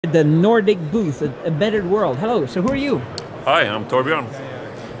The Nordic booth, a better world. Hello, so who are you? Hi, I'm Torbjörn,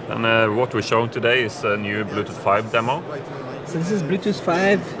 and what we're showing today is a new Bluetooth 5 demo. So this is Bluetooth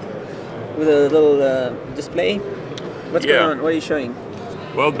 5 with a little display. What's going on? What are you showing?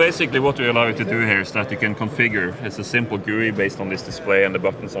 Well, basically what we allow you to do here is that you can configure. It's a simple GUI based on this display and the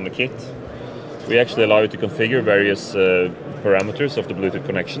buttons on the kit. We actually allow you to configure various parameters of the Bluetooth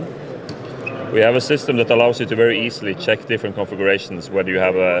connection. We have a system that allows you to very easily check different configurations, whether you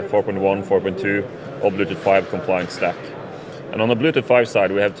have a 4.1, 4.2 or Bluetooth 5 compliant stack. And on the Bluetooth 5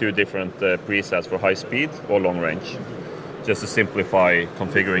 side, we have two different presets for high speed or long range, just to simplify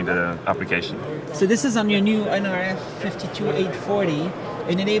configuring the application. So this is on your new nRF52840.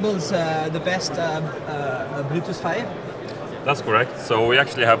 It enables the best Bluetooth 5? That's correct. So we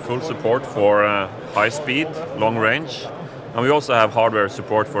actually have full support for high speed, long range. And we also have hardware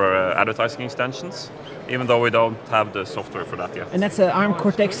support for advertising extensions, even though we don't have the software for that yet. And that's an ARM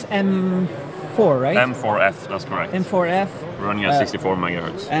Cortex M4, right? M4F, that's correct. M4F. Running at 64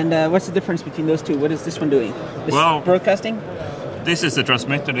 megahertz. And what's the difference between those two? What is this one doing? Broadcasting? This is the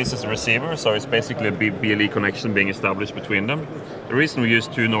transmitter, this is the receiver, so it's basically a BLE connection being established between them. The reason we use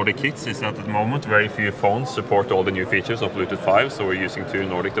two Nordic kits is that at the moment very few phones support all the new features of Bluetooth 5, so we're using two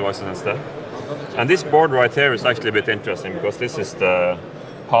Nordic devices instead. And this board right here is actually a bit interesting because this is the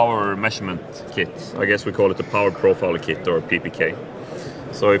power measurement kit. I guess we call it the power profile kit, or PPK.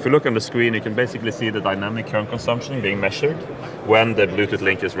 So if you look on the screen, you can basically see the dynamic current consumption being measured when the Bluetooth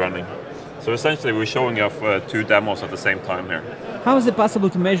link is running. So essentially we're showing off two demos at the same time here. How is it possible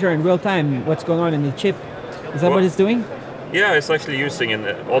to measure in real time what's going on in the chip? Is that what it's doing? Yeah, it's actually using an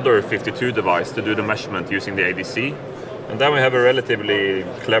other 52 device to do the measurement using the ADC. And then we have a relatively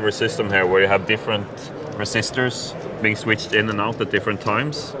clever system here where you have different resistors being switched in and out at different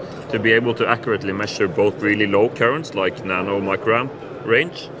times to be able to accurately measure both really low currents like nano microamp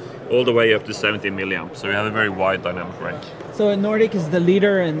range all the way up to 70 milliamps. So you have a very wide dynamic range. So Nordic is the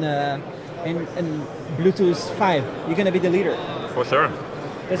leader in Bluetooth 5. You're going to be the leader. For sure.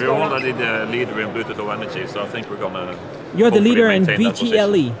 We're already the leader in Bluetooth Low Energy, so I think we're going to... You're the leader in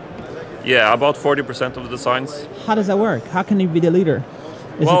BTLE. Yeah, about 40% of the designs. How does that work? How can you be the leader?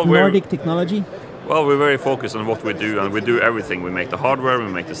 Is it Nordic technology? Well, we're very focused on what we do, and we do everything. We make the hardware,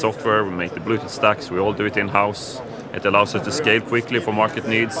 we make the software, we make the Bluetooth stacks, we all do it in-house. It allows us to scale quickly for market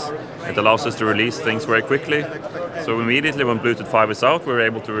needs. It allows us to release things very quickly. So immediately when Bluetooth 5 is out, we're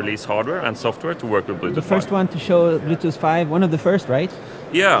able to release hardware and software to work with Bluetooth 5. The first one to show Bluetooth 5, one of the first, right?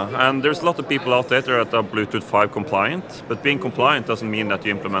 Yeah, and there's a lot of people out there that are Bluetooth 5 compliant, but being compliant doesn't mean that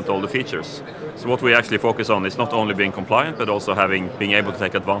you implement all the features. So what we actually focus on is not only being compliant, but also being able to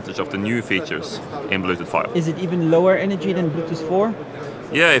take advantage of the new features in Bluetooth 5. Is it even lower energy than Bluetooth 4?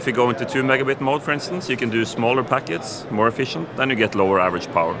 Yeah, if you go into 2 megabit mode, for instance, you can do smaller packets, more efficient, then you get lower average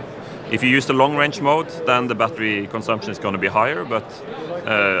power. If you use the long range mode, then the battery consumption is going to be higher, but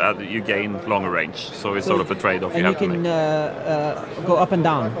you gain longer range. So it's sort of a trade-off you have to make. And you can go up and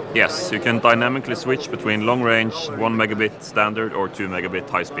down? Yes, you can dynamically switch between long range, 1 megabit standard or 2 megabit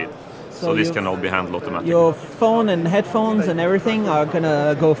high speed. So this can all be handled automatically. Your phone and headphones and everything are going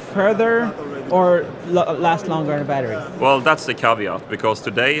to go further or last longer in a battery? Well, that's the caveat, because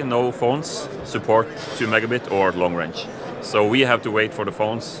today no phones support 2 megabit or long range. So we have to wait for the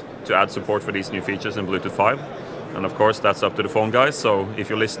phones to add support for these new features in Bluetooth 5. And of course that's up to the phone guys, so if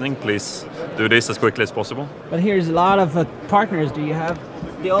you're listening, please do this as quickly as possible. But here's a lot of partners do you have?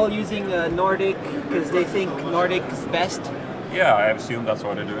 They're all using Nordic because they think Nordic is best? Yeah, I assume that's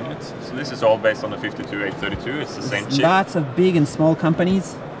why they're doing it. So this is all based on the 52832, it's the same chip. Lots of big and small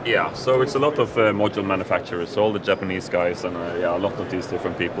companies? Yeah, so it's a lot of module manufacturers, all the Japanese guys, and a lot of these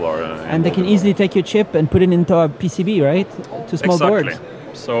different people are... and they can easily take your chip and put it into a PCB, right? To small boards.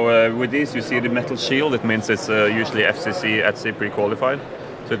 So with these you see the metal shield. It means it's usually FCC, ETSI pre-qualified.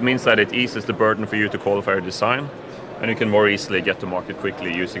 So it means that it eases the burden for you to qualify your design, and you can more easily get to market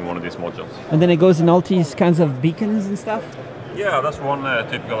quickly using one of these modules. And then it goes in all these kinds of beacons and stuff? Yeah, that's one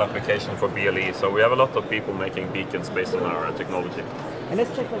typical application for BLE. So we have a lot of people making beacons based on our technology. And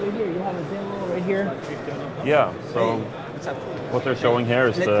let's check over here. You have a demo right here. Yeah, so what they're showing here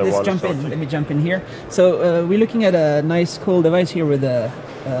is the let's jump in. Let me jump in here. So we're looking at a nice, cool device here with a,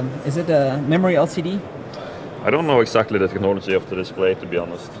 is it a memory LCD? I don't know exactly the technology of the display, to be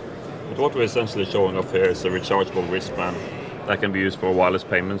honest. But what we're essentially showing off here is a rechargeable wristband that can be used for wireless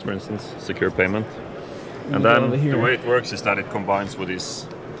payments, for instance, secure payment. And then the way it works is that it combines with this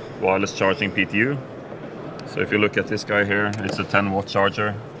wireless charging PTU. So if you look at this guy here, it's a 10-watt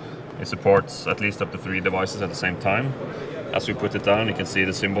charger. It supports at least up to 3 devices at the same time. As we put it down, you can see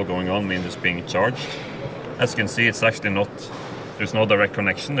the symbol going on, meaning it's being charged. As you can see, it's actually not There's no direct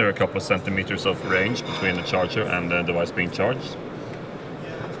connection. There are a couple of centimeters of range between the charger and the device being charged.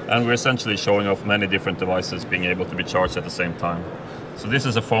 And we're essentially showing off many different devices being able to be charged at the same time. So this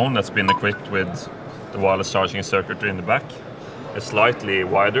is a phone that's been equipped with the wireless charging circuitry in the back. It's slightly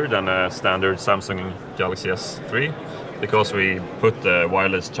wider than a standard Samsung Galaxy S3 because we put the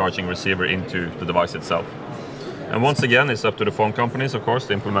wireless charging receiver into the device itself. And once again, it's up to the phone companies, of course,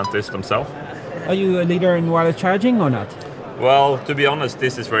 to implement this themselves. Are you a leader in wireless charging or not? Well, to be honest,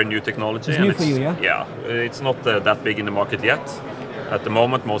 this is very new technology. It's new for you, yeah? Yeah, it's not that big in the market yet. At the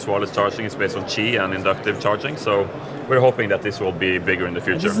moment, most wireless charging is based on Qi and inductive charging, so we're hoping that this will be bigger in the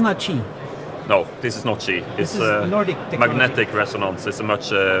future. This is not Qi. No, this is not Qi. This is Nordic technology. Magnetic resonance. It's a much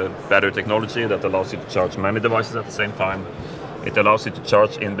better technology that allows you to charge many devices at the same time. It allows you to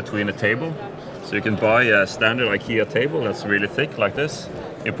charge in between a table. So you can buy a standard IKEA table that's really thick like this.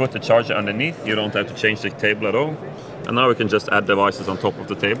 You put the charger underneath, you don't have to change the table at all. And now we can just add devices on top of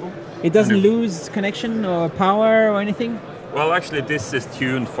the table. It doesn't lose connection or power or anything? Well, actually this is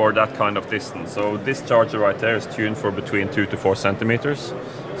tuned for that kind of distance. So this charger right there is tuned for between 2 to 4 centimeters.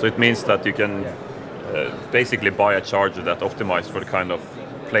 So it means that you can basically buy a charger that's optimized for the kind of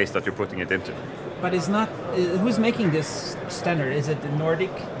place that you're putting it into. But it's not, who's making this standard? Is it the Nordic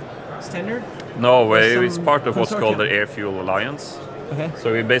standard? No, it's part of what's called the Air Fuel Alliance. Okay.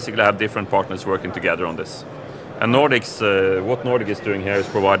 So we basically have different partners working together on this. And what Nordic is doing here is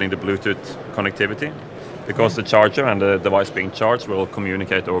providing the Bluetooth connectivity, because the charger and the device being charged will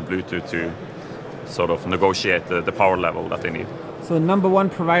communicate over Bluetooth to sort of negotiate the power level that they need. So #1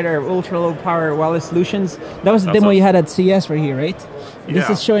 provider of ultra-low power wireless solutions. That was the demo you had at CES right here, right? This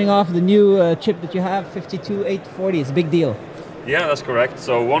is showing off the new chip that you have, 52840. It's a big deal. Yeah, that's correct.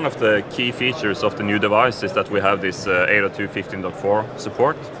 So one of the key features of the new device is that we have this 802.15.4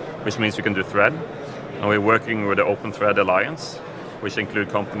 support, which means we can do thread. And we're working with the Open Thread Alliance, which include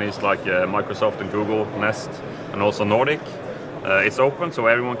companies like Microsoft and Google, Nest, and also Nordic. It's open, so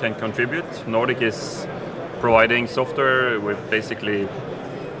everyone can contribute. Nordic is providing software with basically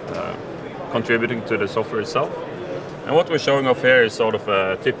contributing to the software itself. And what we're showing off here is sort of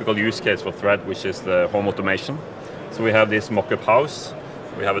a typical use case for Thread, which is the home automation. So we have this mock-up house,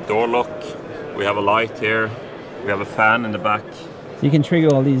 we have a door lock, we have a light here, we have a fan in the back. So you can trigger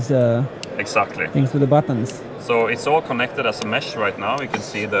all these exactly things with the buttons. So it's all connected as a mesh right now. You can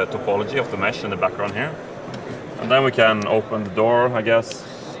see the topology of the mesh in the background here. And then we can open the door, I guess.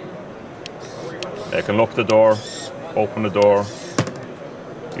 You can lock the door, open the door.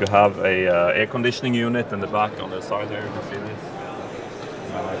 You have a air conditioning unit in the back on the side here. You can see this.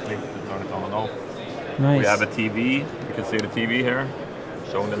 I click to turn it on and off. Nice. We have a TV. You can see the TV here,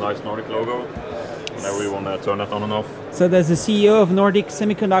 showing the nice Nordic logo. Whenever we want to turn that on and off. So does the CEO of Nordic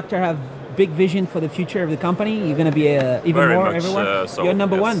Semiconductor have big vision for the future of the company? You're going to be even Very more much, everyone? so, You're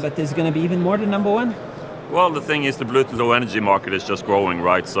 #1, yes. but there's going to be even more than #1? Well, the thing is the Bluetooth Low Energy market is just growing,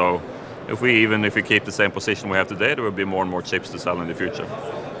 right? So if we keep the same position we have today, there will be more and more chips to sell in the future.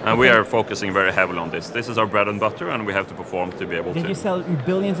 And we are focusing very heavily on this. This is our bread and butter, and we have to perform to be able to. Did you sell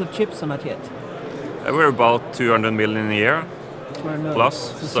billions of chips or not yet? We're about 200 million a year. 200 million. Plus.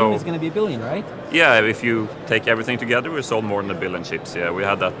 So soon it's going to be a billion, right? Yeah, if you take everything together, we sold more than 1 billion chips. Yeah, we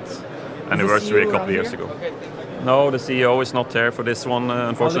had that anniversary a couple of years ago. No, the CEO is not here for this one,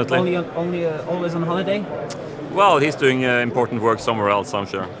 unfortunately. Always on holiday? Well, he's doing important work somewhere else, I'm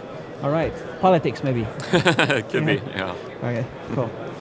sure. All right. Politics, maybe. Could be, yeah. Okay, cool.